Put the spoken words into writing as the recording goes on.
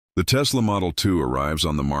The Tesla Model 2 arrives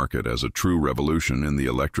on the market as a true revolution in the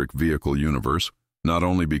electric vehicle universe, not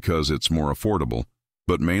only because it's more affordable,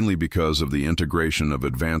 but mainly because of the integration of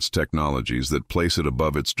advanced technologies that place it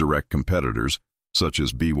above its direct competitors, such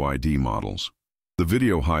as BYD models. The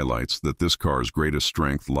video highlights that this car's greatest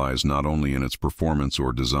strength lies not only in its performance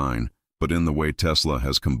or design, but in the way Tesla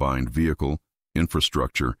has combined vehicle,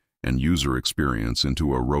 infrastructure, and user experience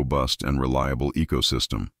into a robust and reliable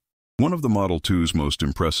ecosystem. One of the Model 2's most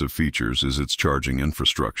impressive features is its charging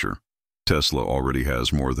infrastructure. Tesla already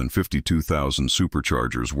has more than 52,000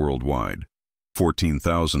 superchargers worldwide,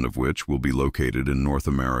 14,000 of which will be located in North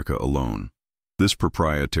America alone. This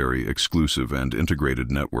proprietary, exclusive, and integrated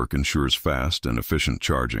network ensures fast and efficient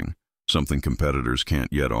charging, something competitors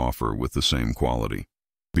can't yet offer with the same quality.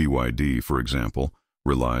 BYD, for example,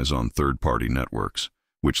 relies on third-party networks,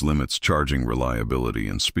 which limits charging reliability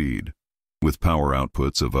and speed. With power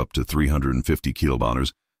outputs of up to 350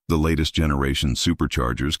 kilometers, the latest generation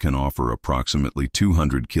superchargers can offer approximately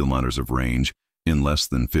 200 kilometers of range in less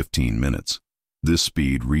than 15 minutes. This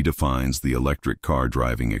speed redefines the electric car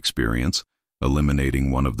driving experience, eliminating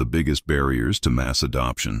one of the biggest barriers to mass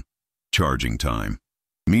adoption: charging time.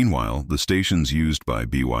 Meanwhile, the stations used by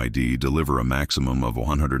BYD deliver a maximum of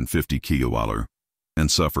 150 kWh and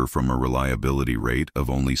suffer from a reliability rate of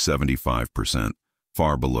only 75%,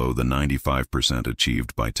 far below the 95%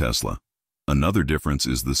 achieved by Tesla. Another difference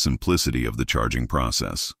is the simplicity of the charging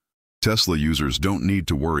process. Tesla users don't need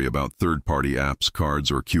to worry about third-party apps, cards,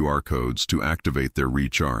 or QR codes to activate their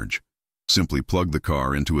recharge. Simply plug the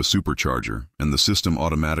car into a supercharger, and the system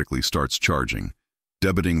automatically starts charging,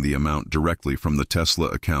 debiting the amount directly from the Tesla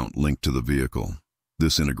account linked to the vehicle.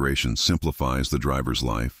 This integration simplifies the driver's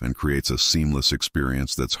life and creates a seamless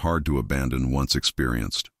experience that's hard to abandon once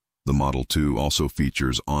experienced. The Model 2 also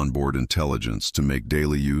features onboard intelligence to make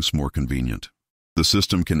daily use more convenient. The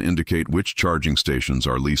system can indicate which charging stations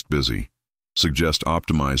are least busy, suggest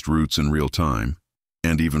optimized routes in real time,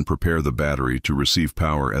 and even prepare the battery to receive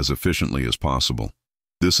power as efficiently as possible.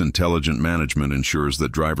 This intelligent management ensures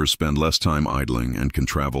that drivers spend less time idling and can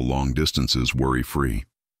travel long distances worry-free.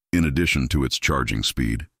 In addition to its charging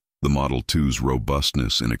speed, the Model 2's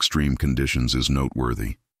robustness in extreme conditions is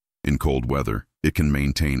noteworthy. In cold weather, it can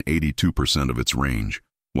maintain 82% of its range,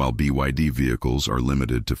 while BYD vehicles are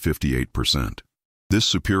limited to 58%. This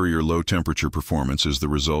superior low-temperature performance is the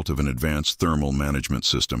result of an advanced thermal management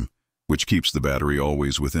system, which keeps the battery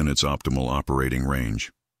always within its optimal operating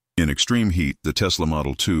range. In extreme heat, the Tesla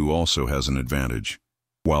Model 2 also has an advantage.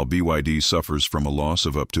 While BYD suffers from a loss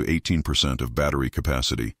of up to 18% of battery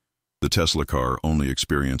capacity, the Tesla car only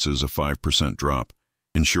experiences a 5% drop,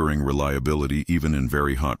 ensuring reliability even in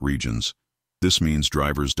very hot regions. This means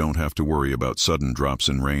drivers don't have to worry about sudden drops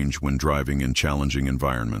in range when driving in challenging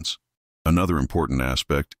environments. Another important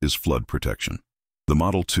aspect is flood protection. The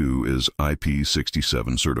Model 2 is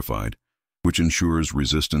IP67 certified, which ensures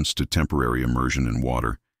resistance to temporary immersion in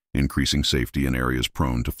water, increasing safety in areas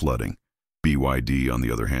prone to flooding. BYD, on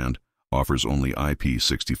the other hand, offers only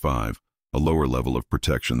IP65, a lower level of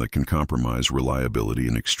protection that can compromise reliability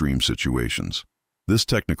in extreme situations. This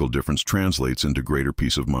technical difference translates into greater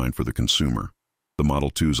peace of mind for the consumer. The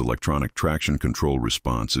Model 2's electronic traction control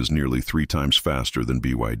response is nearly 3 times faster than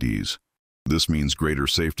BYD's. This means greater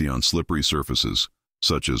safety on slippery surfaces,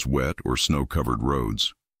 such as wet or snow-covered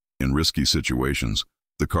roads. In risky situations,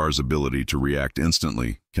 the car's ability to react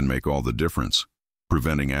instantly can make all the difference,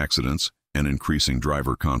 preventing accidents and increasing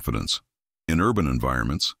driver confidence. In urban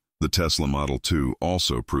environments, the Tesla Model 2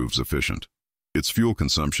 also proves efficient. Its fuel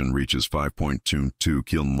consumption reaches 5.22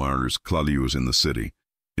 km/L in the city,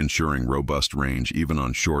 ensuring robust range even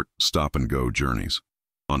on short, stop-and-go journeys.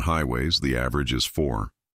 On highways, the average is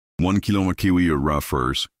 4.1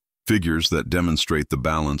 km/h, figures that demonstrate the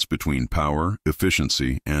balance between power,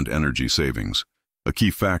 efficiency, and energy savings, a key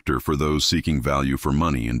factor for those seeking value for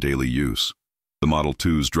money in daily use. The Model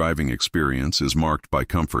 2's driving experience is marked by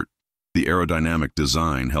comfort. The aerodynamic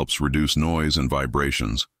design helps reduce noise and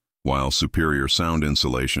vibrations, while superior sound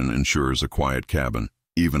insulation ensures a quiet cabin,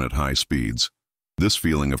 even at high speeds. This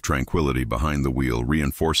feeling of tranquility behind the wheel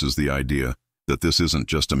reinforces the idea that this isn't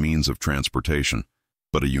just a means of transportation,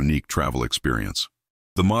 but a unique travel experience.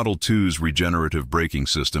 The Model 2's regenerative braking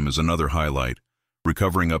system is another highlight,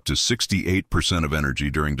 recovering up to 68% of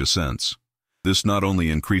energy during descents. This not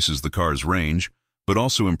only increases the car's range, but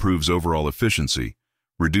also improves overall efficiency,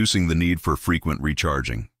 reducing the need for frequent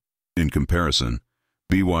recharging. In comparison,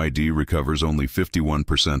 BYD recovers only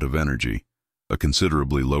 51% of energy, a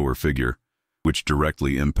considerably lower figure, which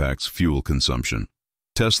directly impacts fuel consumption.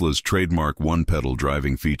 Tesla's trademark one-pedal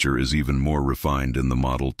driving feature is even more refined in the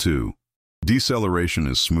Model 2. Deceleration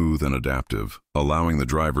is smooth and adaptive, allowing the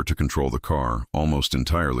driver to control the car almost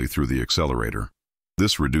entirely through the accelerator.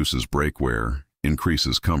 This reduces brake wear,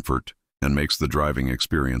 increases comfort, and makes the driving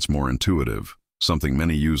experience more intuitive, something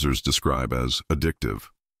many users describe as addictive.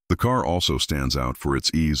 The car also stands out for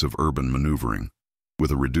its ease of urban maneuvering. With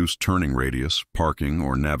a reduced turning radius, parking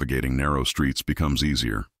or navigating narrow streets becomes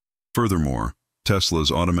easier. Furthermore,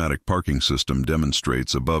 Tesla's automatic parking system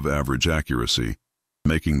demonstrates above-average accuracy,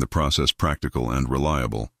 making the process practical and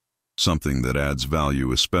reliable, something that adds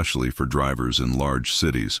value especially for drivers in large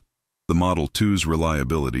cities. The Model 2's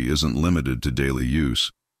reliability isn't limited to daily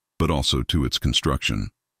use, but also to its construction.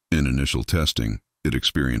 In initial testing, it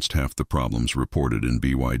experienced half the problems reported in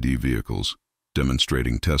BYD vehicles,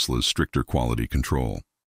 demonstrating Tesla's stricter quality control.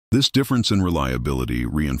 This difference in reliability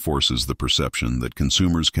reinforces the perception that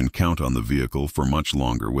consumers can count on the vehicle for much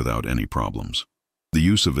longer without any problems. The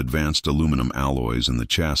use of advanced aluminum alloys in the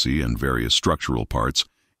chassis and various structural parts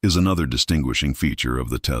is another distinguishing feature of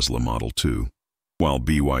the Tesla Model 2. While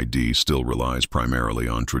BYD still relies primarily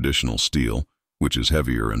on traditional steel, which is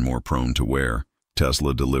heavier and more prone to wear,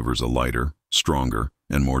 Tesla delivers a lighter, stronger,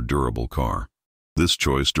 and more durable car. This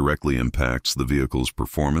choice directly impacts the vehicle's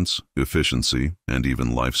performance, efficiency, and even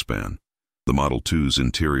lifespan. The Model 2's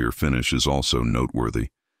interior finish is also noteworthy.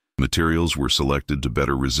 Materials were selected to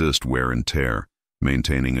better resist wear and tear,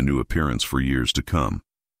 maintaining a new appearance for years to come.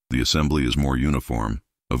 The assembly is more uniform,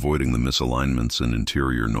 avoiding the misalignments and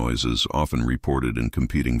interior noises often reported in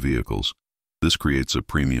competing vehicles. This creates a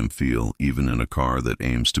premium feel even in a car that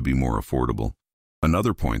aims to be more affordable.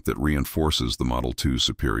 Another point that reinforces the Model 2's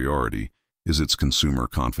superiority is its consumer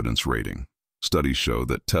confidence rating. Studies show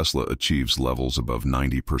that Tesla achieves levels above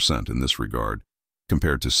 90% in this regard,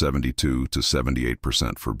 compared to 72 to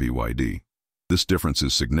 78% for BYD. This difference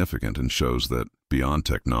is significant and shows that, beyond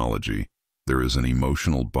technology, there is an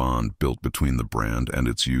emotional bond built between the brand and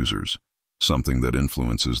its users, something that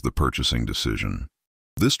influences the purchasing decision.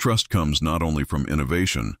 This trust comes not only from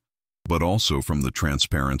innovation, but also from the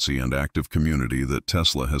transparency and active community that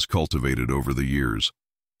Tesla has cultivated over the years.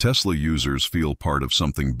 Tesla users feel part of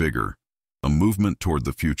something bigger, a movement toward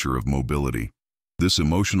the future of mobility. This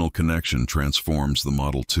emotional connection transforms the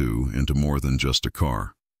Model 2 into more than just a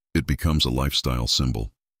car. It becomes a lifestyle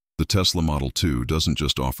symbol. The Tesla Model 2 doesn't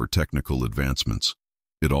just offer technical advancements,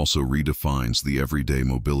 it also redefines the everyday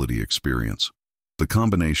mobility experience. The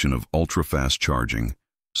combination of ultra-fast charging,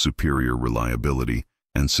 superior reliability,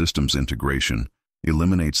 and systems integration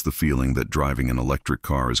eliminates the feeling that driving an electric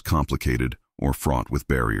car is complicated or fraught with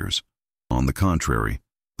barriers. On the contrary,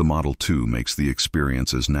 the Model 2 makes the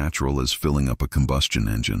experience as natural as filling up a combustion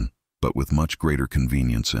engine, but with much greater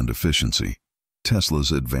convenience and efficiency.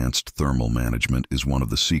 Tesla's advanced thermal management is one of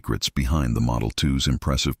the secrets behind the Model 2's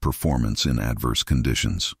impressive performance in adverse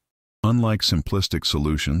conditions. Unlike simplistic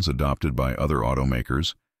solutions adopted by other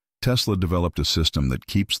automakers, Tesla developed a system that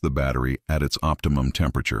keeps the battery at its optimum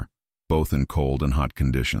temperature, both in cold and hot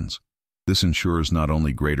conditions. This ensures not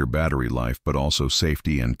only greater battery life but also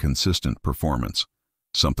safety and consistent performance,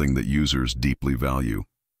 something that users deeply value.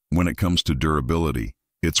 When it comes to durability,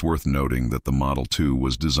 it's worth noting that the Model 2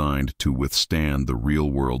 was designed to withstand the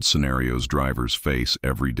real-world scenarios drivers face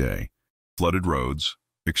every day. Flooded roads,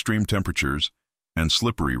 extreme temperatures, and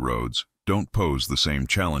slippery roads don't pose the same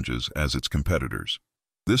challenges as its competitors.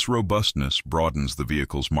 This robustness broadens the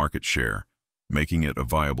vehicle's market share, making it a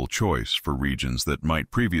viable choice for regions that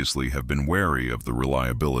might previously have been wary of the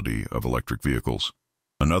reliability of electric vehicles.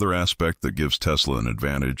 Another aspect that gives Tesla an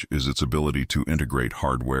advantage is its ability to integrate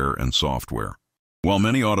hardware and software. While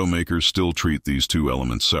many automakers still treat these two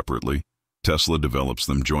elements separately, Tesla develops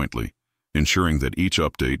them jointly, ensuring that each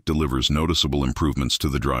update delivers noticeable improvements to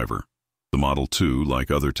the driver. The Model 2,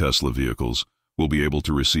 like other Tesla vehicles, will be able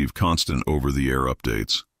to receive constant over-the-air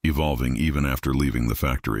updates, evolving even after leaving the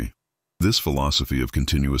factory. This philosophy of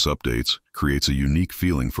continuous updates creates a unique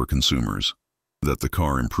feeling for consumers, that the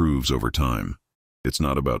car improves over time. It's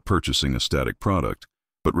not about purchasing a static product,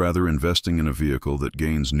 but rather investing in a vehicle that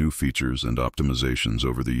gains new features and optimizations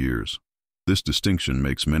over the years. This distinction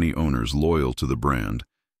makes many owners loyal to the brand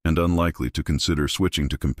and unlikely to consider switching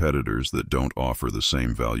to competitors that don't offer the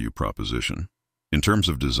same value proposition. In terms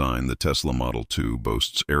of design, the Tesla Model 2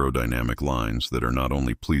 boasts aerodynamic lines that are not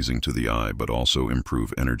only pleasing to the eye but also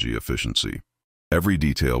improve energy efficiency. Every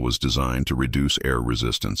detail was designed to reduce air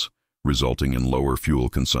resistance, resulting in lower fuel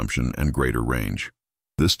consumption and greater range.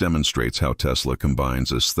 This demonstrates how Tesla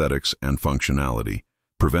combines aesthetics and functionality,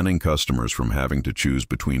 preventing customers from having to choose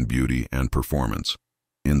between beauty and performance.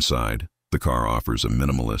 Inside, the car offers a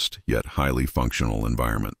minimalist yet highly functional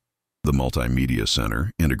environment. The multimedia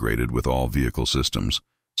center, integrated with all vehicle systems,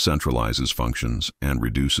 centralizes functions, and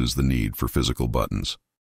reduces the need for physical buttons.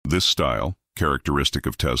 This style, characteristic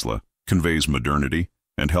of Tesla, conveys modernity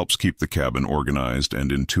and helps keep the cabin organized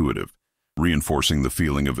and intuitive, reinforcing the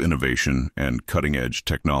feeling of innovation and cutting-edge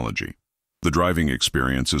technology. The driving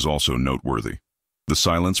experience is also noteworthy. The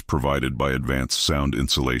silence provided by advanced sound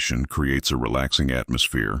insulation creates a relaxing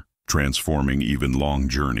atmosphere, transforming even long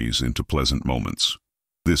journeys into pleasant moments.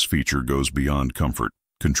 This feature goes beyond comfort,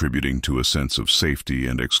 contributing to a sense of safety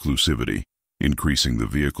and exclusivity, increasing the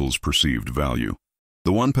vehicle's perceived value.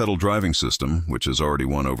 The one-pedal driving system, which has already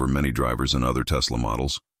won over many drivers in other Tesla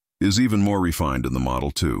models, is even more refined in the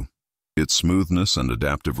Model 2. Its smoothness and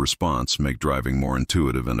adaptive response make driving more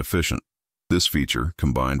intuitive and efficient. This feature,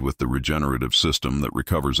 combined with the regenerative system that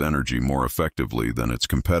recovers energy more effectively than its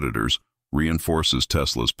competitors, reinforces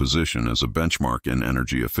Tesla's position as a benchmark in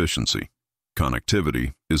energy efficiency.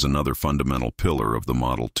 Connectivity is another fundamental pillar of the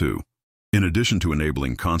Model 2. In addition to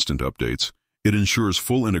enabling constant updates, it ensures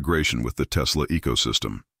full integration with the Tesla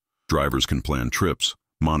ecosystem. Drivers can plan trips,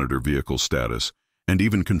 monitor vehicle status, and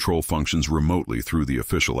even control functions remotely through the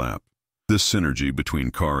official app. This synergy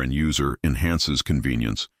between car and user enhances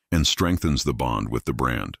convenience and strengthens the bond with the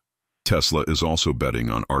brand. Tesla is also betting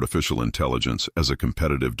on artificial intelligence as a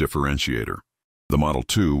competitive differentiator. The Model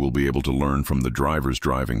 2 will be able to learn from the driver's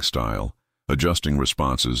driving style, adjusting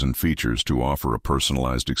responses and features to offer a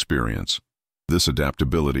personalized experience. This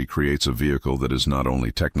adaptability creates a vehicle that is not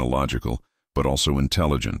only technological, but also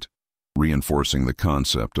intelligent, reinforcing the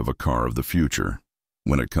concept of a car of the future.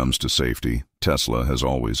 When it comes to safety, Tesla has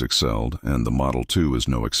always excelled, and the Model 2 is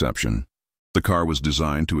no exception. The car was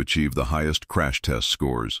designed to achieve the highest crash test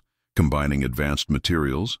scores, combining advanced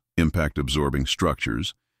materials, impact-absorbing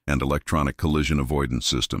structures, and electronic collision avoidance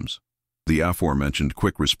systems. The aforementioned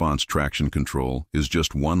quick-response traction control is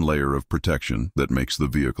just one layer of protection that makes the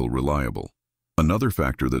vehicle reliable. Another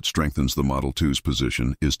factor that strengthens the Model 2's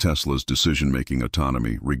position is Tesla's decision-making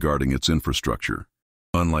autonomy regarding its infrastructure.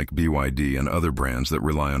 Unlike BYD and other brands that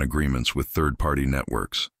rely on agreements with third-party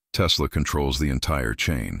networks, Tesla controls the entire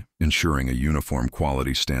chain, ensuring a uniform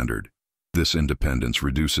quality standard. This independence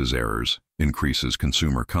reduces errors, increases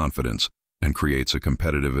consumer confidence, and creates a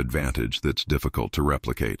competitive advantage that's difficult to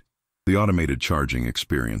replicate. The automated charging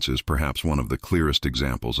experience is perhaps one of the clearest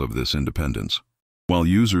examples of this independence. While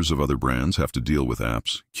users of other brands have to deal with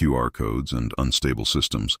apps, QR codes, and unstable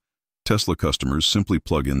systems, Tesla customers simply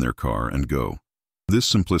plug in their car and go. This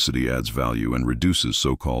simplicity adds value and reduces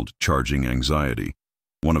so-called charging anxiety,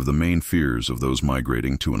 one of the main fears of those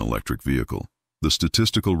migrating to an electric vehicle. The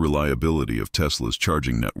statistical reliability of Tesla's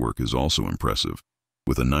charging network is also impressive.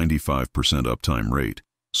 With a 95% uptime rate,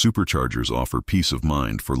 superchargers offer peace of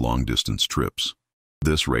mind for long-distance trips.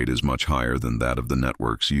 This rate is much higher than that of the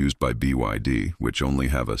networks used by BYD, which only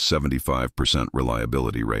have a 75%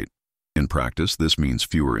 reliability rate. In practice, this means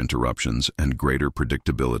fewer interruptions and greater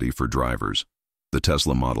predictability for drivers. The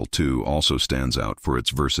Tesla Model 2 also stands out for its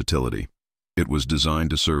versatility. It was designed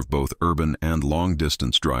to serve both urban and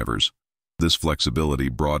long-distance drivers. This flexibility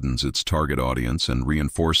broadens its target audience and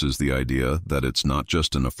reinforces the idea that it's not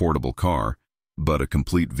just an affordable car, but a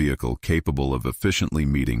complete vehicle capable of efficiently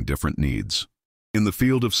meeting different needs. In the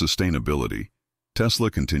field of sustainability,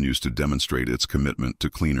 Tesla continues to demonstrate its commitment to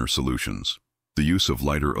cleaner solutions. The use of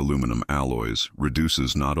lighter aluminum alloys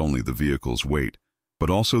reduces not only the vehicle's weight, but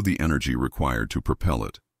also the energy required to propel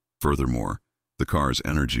it. Furthermore, the car's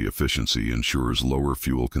energy efficiency ensures lower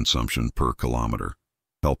fuel consumption per kilometer,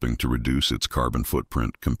 helping to reduce its carbon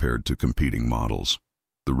footprint compared to competing models.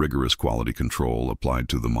 The rigorous quality control applied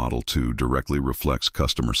to the Model 2 directly reflects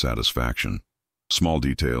customer satisfaction. Small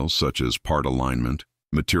details such as part alignment,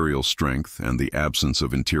 material strength, and the absence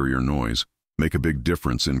of interior noise make a big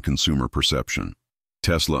difference in consumer perception.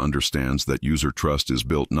 Tesla understands that user trust is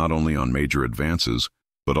built not only on major advances,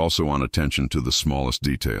 but also on attention to the smallest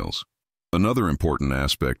details. Another important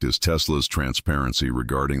aspect is Tesla's transparency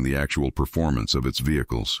regarding the actual performance of its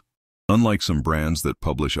vehicles. Unlike some brands that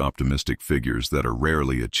publish optimistic figures that are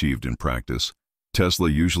rarely achieved in practice, Tesla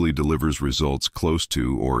usually delivers results close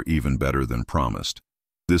to or even better than promised.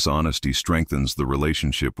 This honesty strengthens the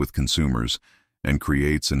relationship with consumers and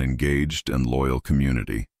creates an engaged and loyal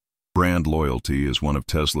community. Brand loyalty is one of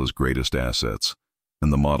Tesla's greatest assets,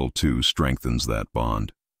 and the Model 2 strengthens that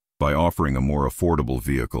bond. By offering a more affordable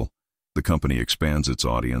vehicle, the company expands its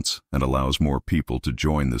audience and allows more people to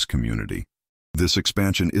join this community. This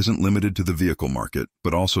expansion isn't limited to the vehicle market,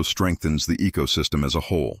 but also strengthens the ecosystem as a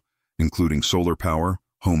whole, including solar power,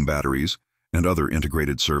 home batteries, and other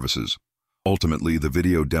integrated services. Ultimately, the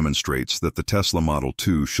video demonstrates that the Tesla Model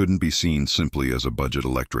 2 shouldn't be seen simply as a budget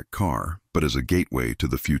electric car, but as a gateway to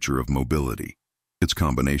the future of mobility. Its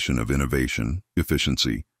combination of innovation,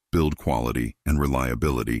 efficiency, build quality, and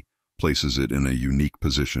reliability places it in a unique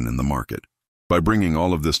position in the market. By bringing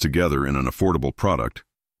all of this together in an affordable product,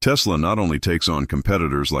 Tesla not only takes on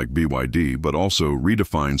competitors like BYD but also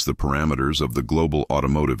redefines the parameters of the global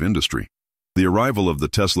automotive industry. The arrival of the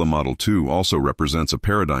Tesla Model 2 also represents a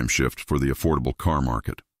paradigm shift for the affordable car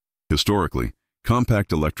market. Historically,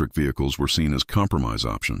 compact electric vehicles were seen as compromise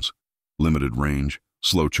options: limited range,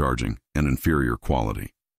 slow charging, and inferior quality.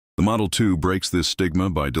 The Model 2 breaks this stigma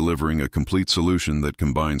by delivering a complete solution that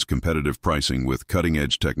combines competitive pricing with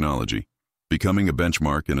cutting-edge technology, becoming a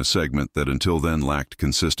benchmark in a segment that until then lacked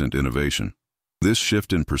consistent innovation. This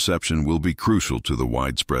shift in perception will be crucial to the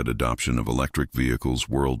widespread adoption of electric vehicles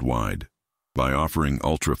worldwide. By offering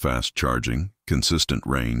ultra-fast charging, consistent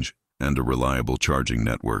range, and a reliable charging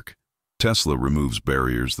network, Tesla removes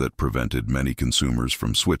barriers that prevented many consumers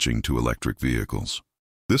from switching to electric vehicles.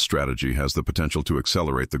 This strategy has the potential to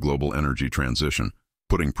accelerate the global energy transition,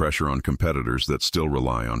 putting pressure on competitors that still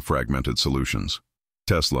rely on fragmented solutions.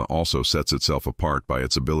 Tesla also sets itself apart by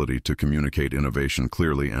its ability to communicate innovation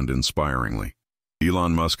clearly and inspiringly.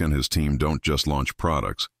 Elon Musk and his team don't just launch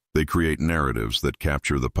products, they create narratives that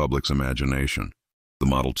capture the public's imagination. The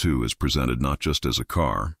Model 2 is presented not just as a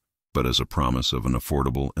car, but as a promise of an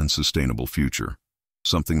affordable and sustainable future,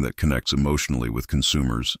 something that connects emotionally with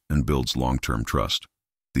consumers and builds long-term trust.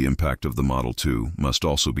 The impact of the Model 2 must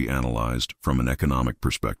also be analyzed from an economic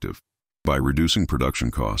perspective. By reducing production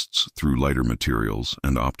costs through lighter materials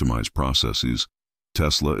and optimized processes,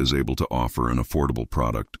 Tesla is able to offer an affordable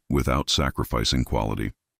product without sacrificing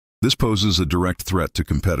quality. This poses a direct threat to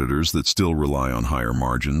competitors that still rely on higher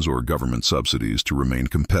margins or government subsidies to remain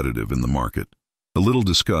competitive in the market. A little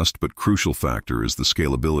discussed but crucial factor is the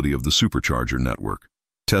scalability of the supercharger network.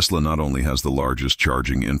 Tesla not only has the largest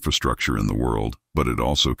charging infrastructure in the world, but it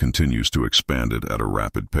also continues to expand it at a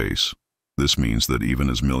rapid pace. This means that even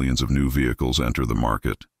as millions of new vehicles enter the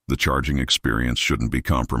market, the charging experience shouldn't be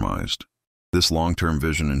compromised. This long-term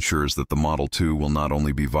vision ensures that the Model 2 will not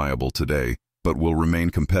only be viable today, but will remain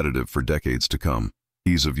competitive for decades to come.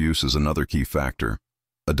 Ease of use is another key factor.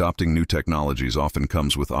 Adopting new technologies often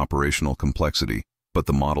comes with operational complexity, but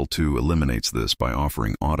the Model 2 eliminates this by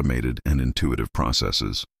offering automated and intuitive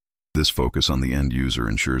processes. This focus on the end user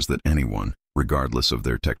ensures that anyone, regardless of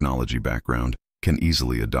their technology background, can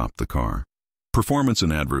easily adopt the car. Performance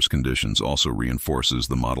in adverse conditions also reinforces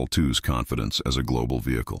the Model 2's confidence as a global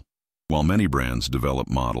vehicle. While many brands develop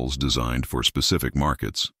models designed for specific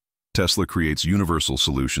markets, Tesla creates universal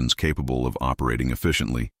solutions capable of operating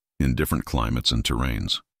efficiently in different climates and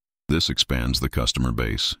terrains. This expands the customer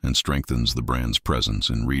base and strengthens the brand's presence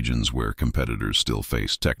in regions where competitors still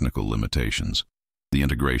face technical limitations. The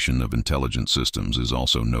integration of intelligent systems is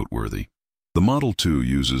also noteworthy. The Model 2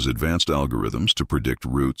 uses advanced algorithms to predict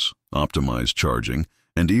routes, optimize charging,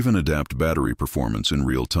 and even adapt battery performance in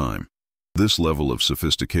real time. This level of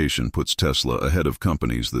sophistication puts Tesla ahead of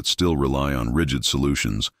companies that still rely on rigid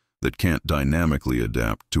solutions that can't dynamically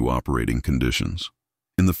adapt to operating conditions.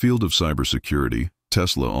 In the field of cybersecurity,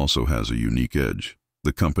 Tesla also has a unique edge.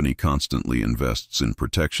 The company constantly invests in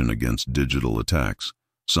protection against digital attacks,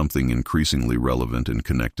 something increasingly relevant in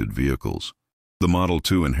connected vehicles. The Model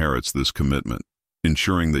 2 inherits this commitment,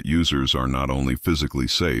 ensuring that users are not only physically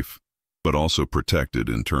safe, but also protected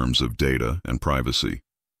in terms of data and privacy.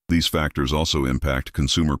 These factors also impact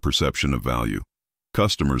consumer perception of value.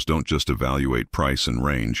 Customers don't just evaluate price and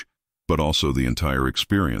range, but also the entire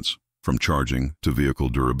experience, from charging to vehicle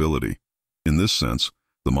durability. In this sense,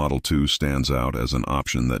 the Model 2 stands out as an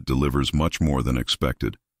option that delivers much more than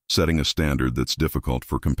expected, setting a standard that's difficult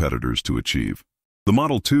for competitors to achieve. The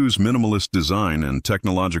Model 2's minimalist design and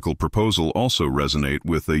technological proposal also resonate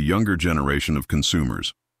with a younger generation of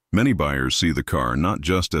consumers. Many buyers see the car not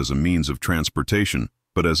just as a means of transportation,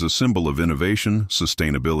 but as a symbol of innovation,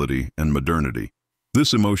 sustainability, and modernity.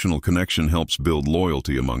 This emotional connection helps build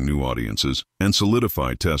loyalty among new audiences and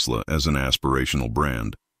solidify Tesla as an aspirational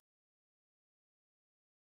brand.